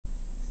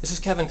This is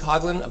Kevin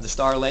Coughlin of the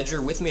Star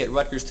Ledger. With me at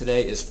Rutgers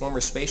today is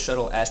former space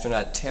shuttle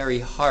astronaut Terry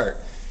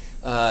Hart.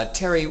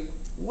 Terry,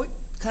 what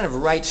kind of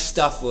right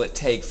stuff will it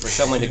take for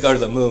someone to go to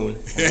the moon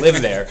and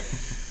live there?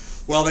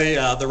 Well,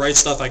 the right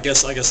stuff, I guess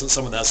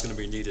some of that's going to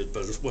be needed,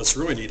 but what's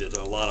really needed,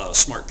 a lot of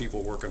smart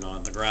people working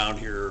on the ground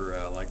here,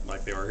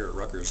 like they are here at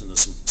Rutgers in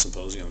this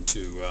symposium,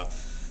 to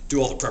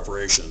do all the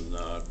preparation,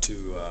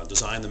 to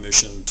design the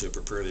mission, to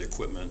prepare the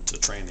equipment, to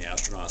train the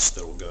astronauts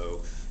that will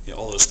go.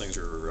 All those things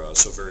are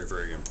so very,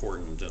 very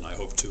important, and I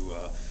hope to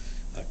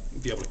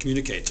be able to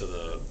communicate to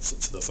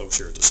the folks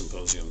here at the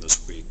symposium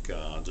this week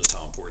just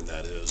how important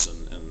that is,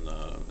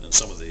 and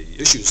some of the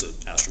issues that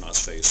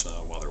astronauts face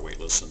while they're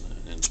weightless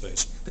in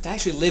space. But to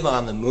actually live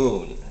on the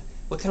moon,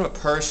 what kind of a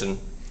person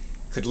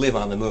could live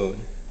on the moon?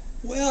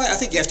 Well, I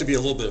think you have to be a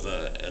little bit of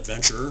an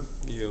adventurer.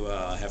 You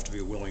have to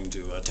be willing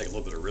to take a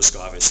little bit of risk,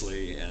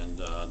 obviously, and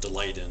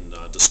delight in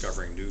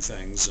discovering new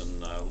things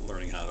and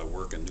learning how to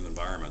work in new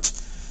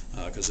environments.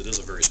 Because it is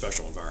a very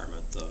special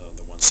environment,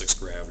 the 1/6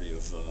 gravity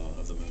of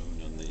the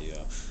moon, and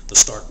the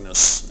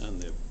starkness,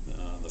 and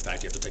the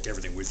fact you have to take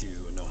everything with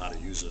you and know how to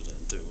use it,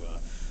 and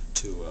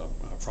to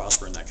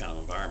prosper in that kind of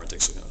environment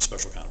takes a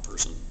special kind of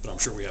person. But I'm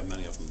sure we have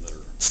many of them that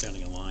are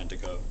standing in line to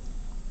go.